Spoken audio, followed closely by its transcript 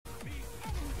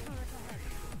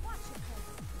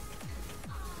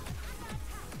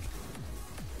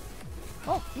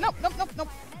Oh, nope, nope, nope, nope.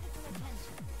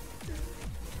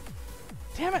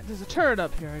 Damn it, there's a turret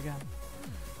up here again.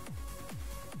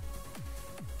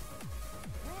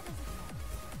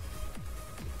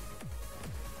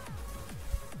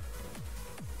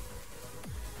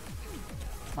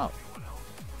 Oh.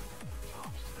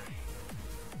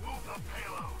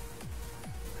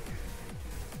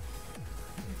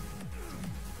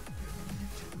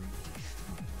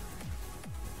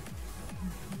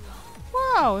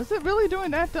 Wow, is it really doing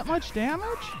that much damage?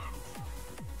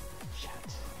 Shit.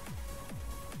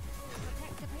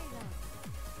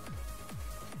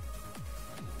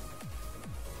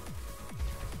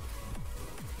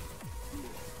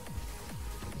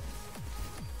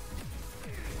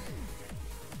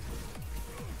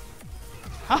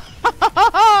 Ha ha ha ha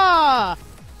ha!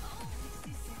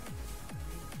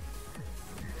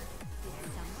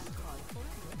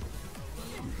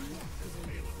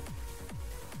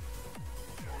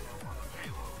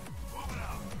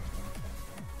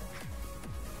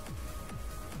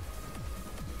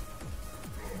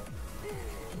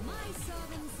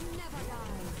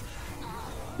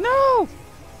 No!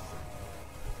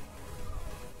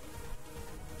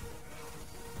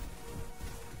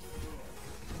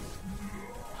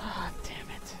 Ah, damn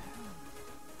it.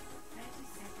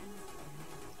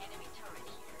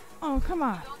 Oh, come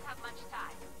on. Don't have much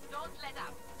time. Don't let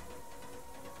up.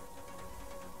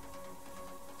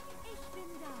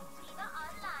 Diva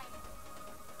online.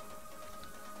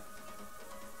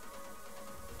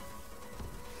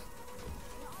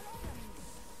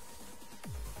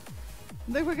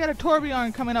 I think we got a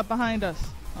Torbjorn coming up behind us.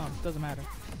 Oh, doesn't matter.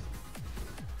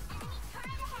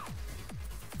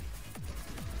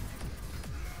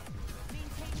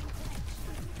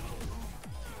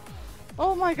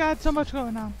 Oh my god, so much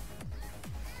going on.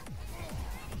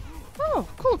 Oh,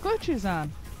 cool, Glitchy's on.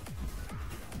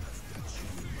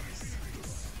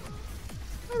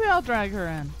 Maybe I'll drag her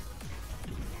in.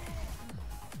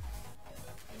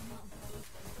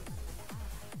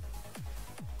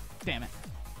 Damn it.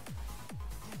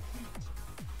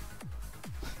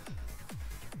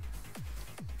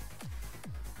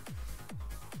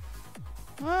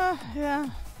 Yeah.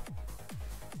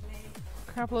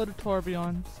 Crap load of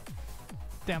Torbjorns.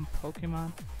 Damn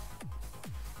Pokemon.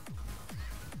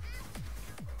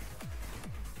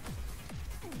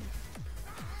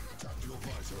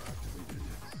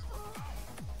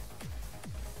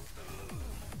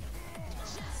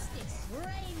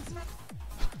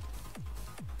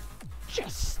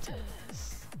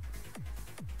 Justice.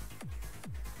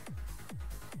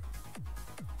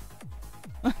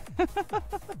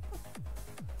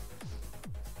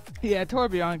 Yeah,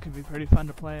 Torbjorn can be pretty fun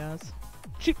to play as.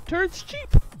 Cheap turds, cheap!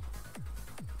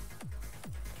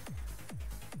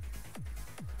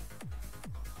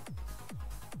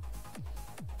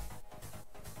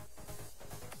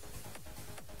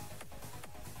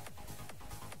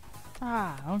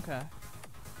 Ah, okay.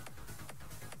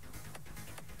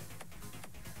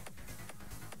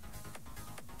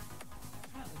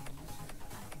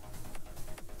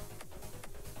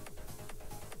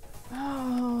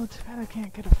 Oh, too bad I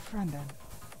can't get a friend in.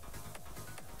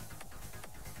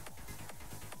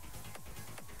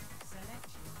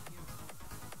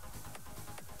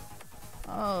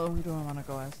 Oh, who do I want to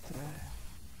go as today?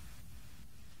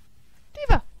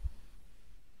 Diva!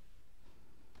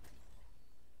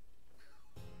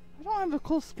 I don't have a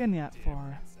cool skin yet for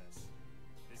her.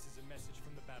 This is a message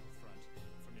from the battlefront,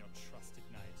 from your trusted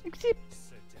knight, Except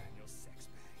Sir Daniel Sexbag.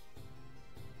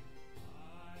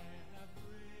 I have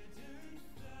ridden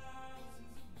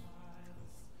thousands of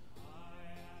miles.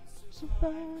 I have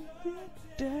survive the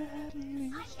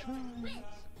deadliest trials.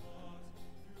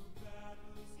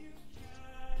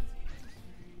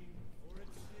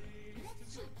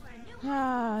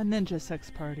 Ah, Ninja Sex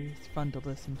Party. It's fun to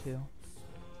listen to.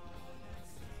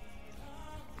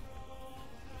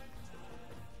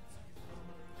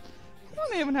 I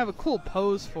don't even have a cool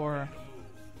pose for her.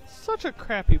 Such a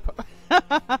crappy pose.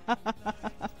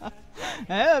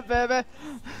 Hey, baby.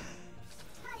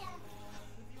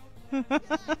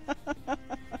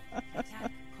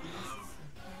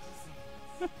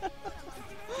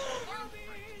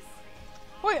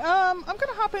 Wait, I'm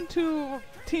gonna hop into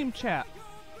team chat.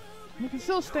 We can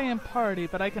still stay in party,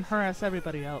 but I can harass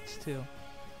everybody else too.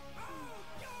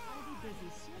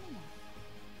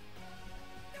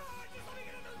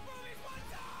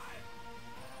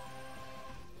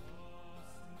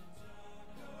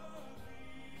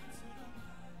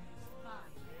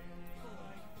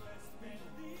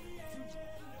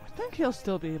 I think he'll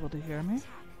still be able to hear me.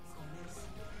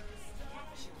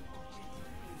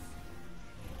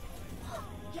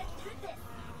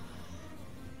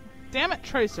 Damn it,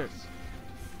 tracers.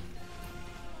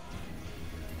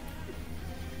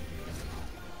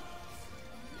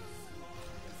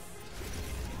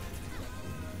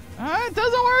 It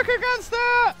doesn't work against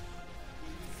that!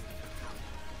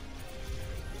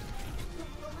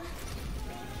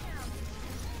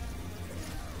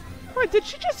 Wait, did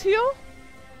she just heal?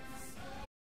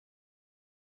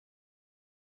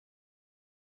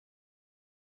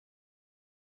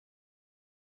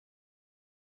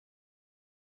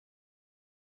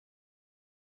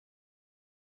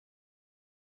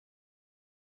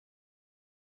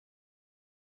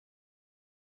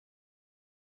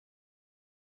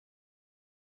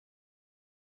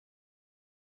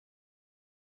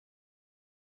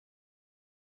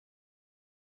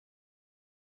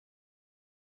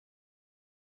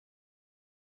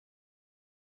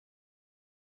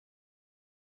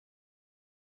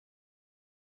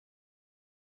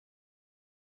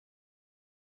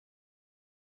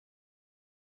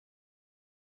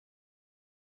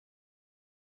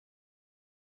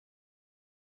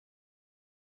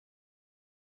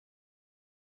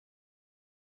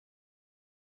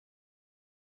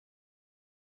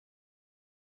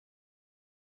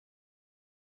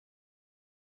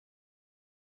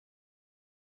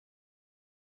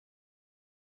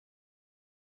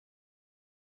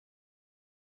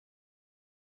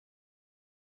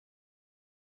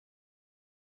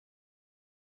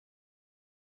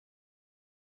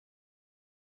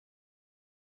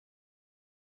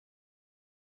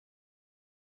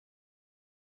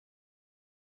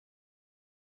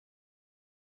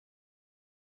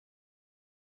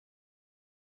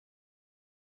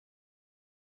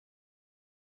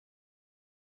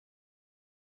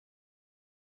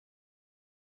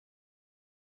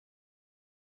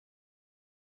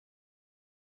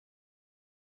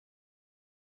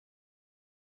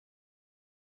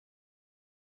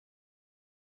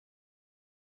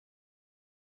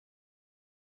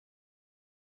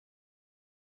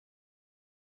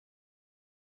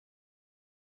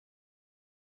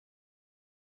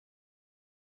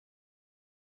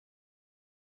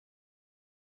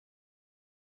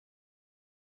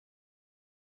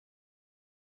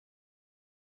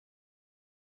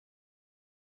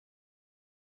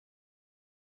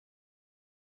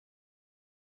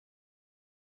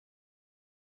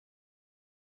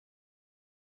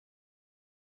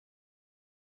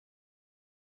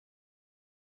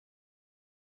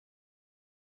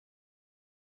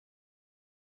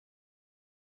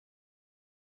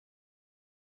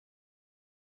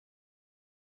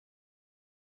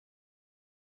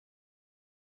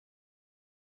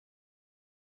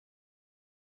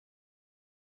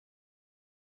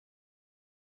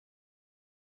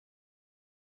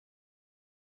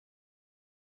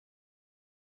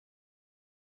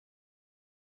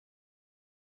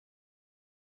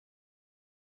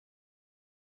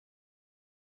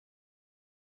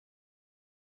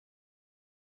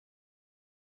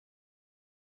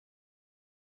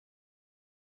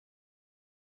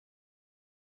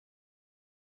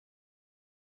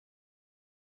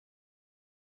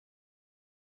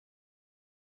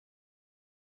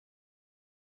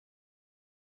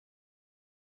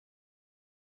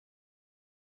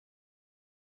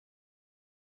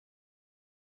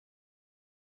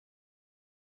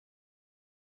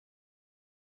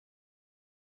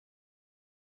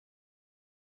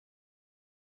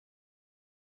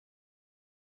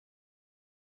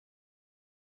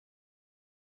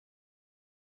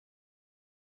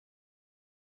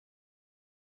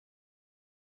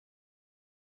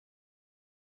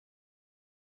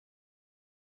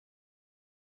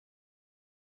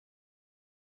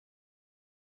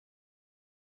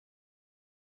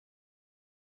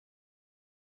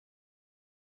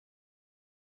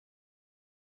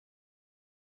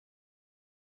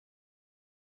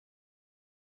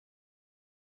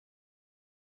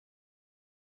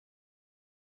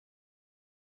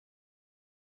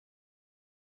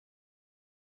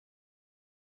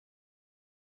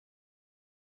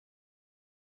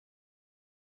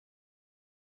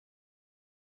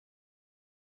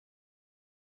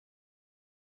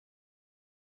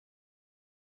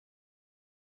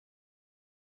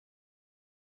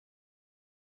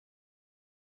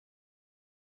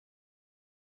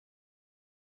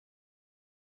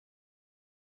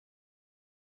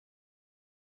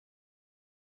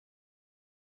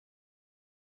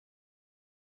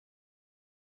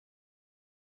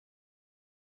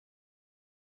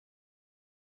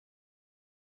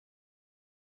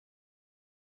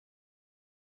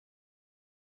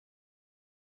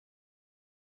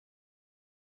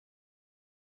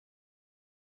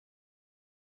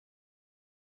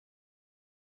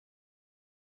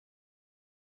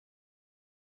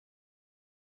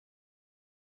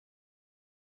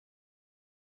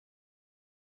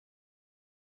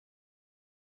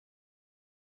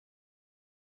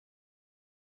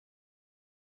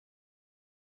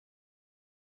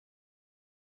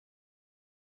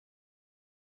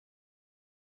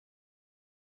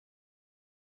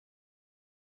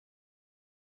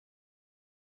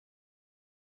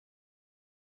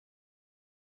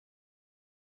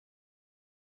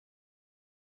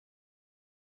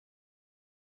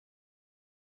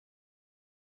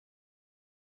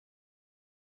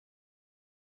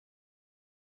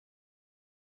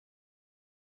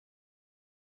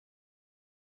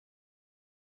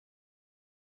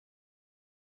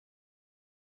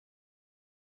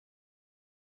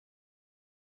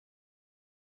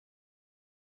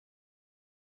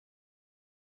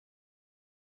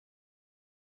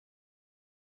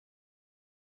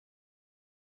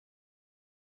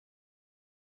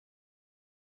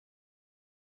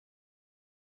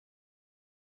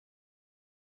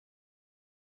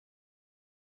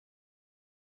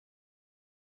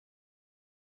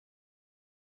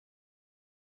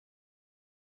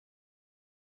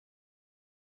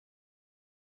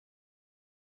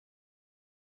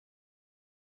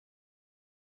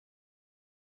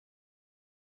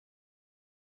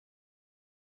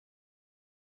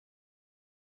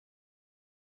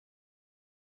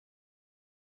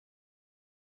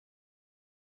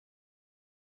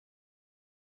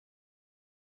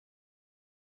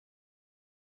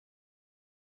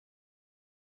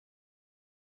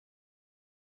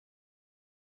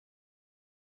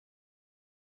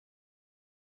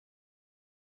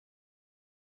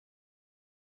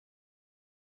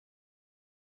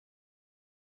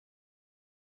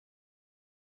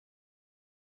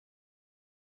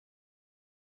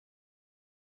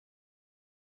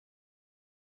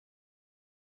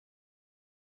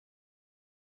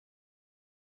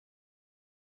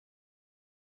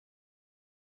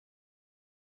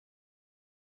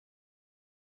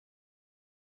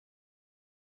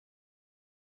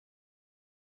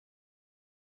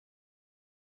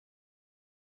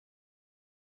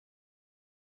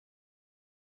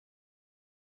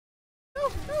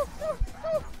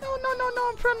 no,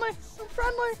 I'm friendly. I'm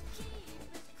friendly.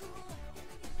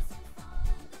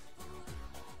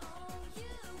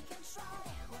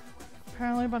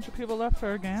 Apparently a bunch of people left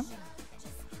for a game.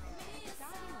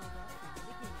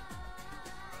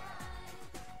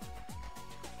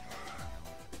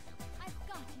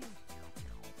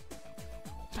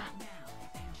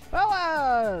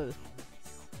 Boaz!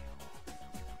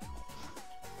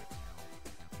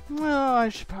 Oh, I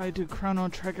should probably do Chrono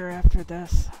Trigger after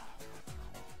this.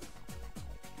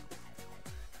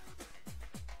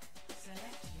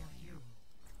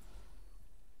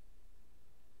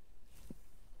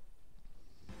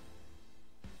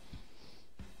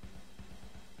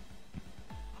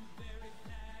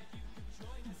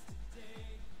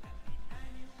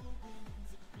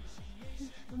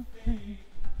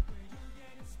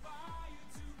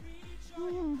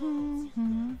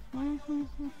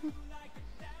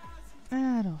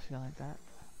 I don't feel like that.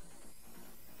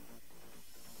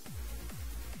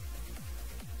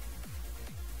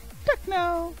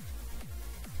 Techno!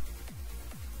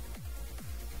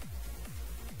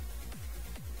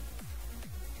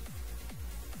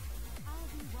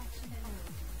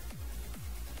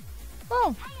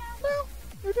 Oh, well,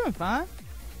 you're doing fine.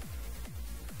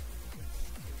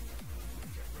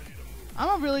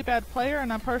 I'm a really bad player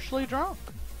and I'm partially drunk.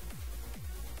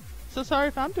 So sorry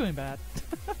if I'm doing bad.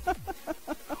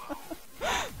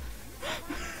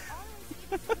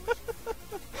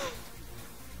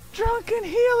 Drunken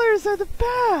healers are the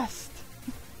best!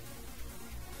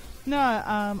 No,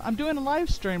 I'm doing a live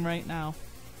stream right now.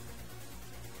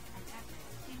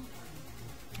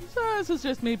 So this is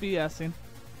just me BSing.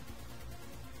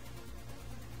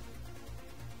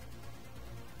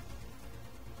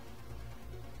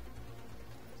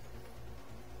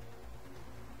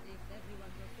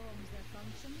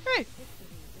 Hey!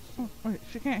 Oh, wait,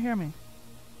 she can't hear me.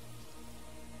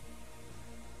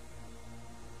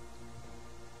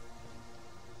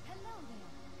 Hello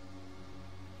there.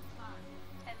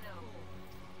 Hello.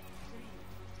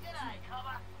 G'day,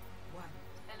 cover.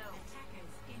 Hello.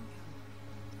 Attackers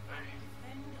incoming.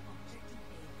 Defend objective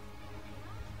A.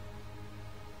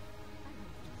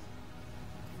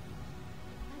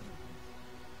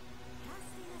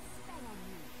 Casting a spell on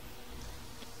you.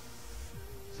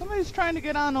 Somebody's trying to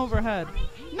get on overhead.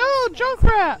 No,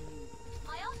 Junkrat!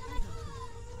 My ultimate.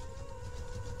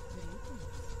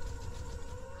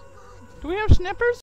 Do we have snippers?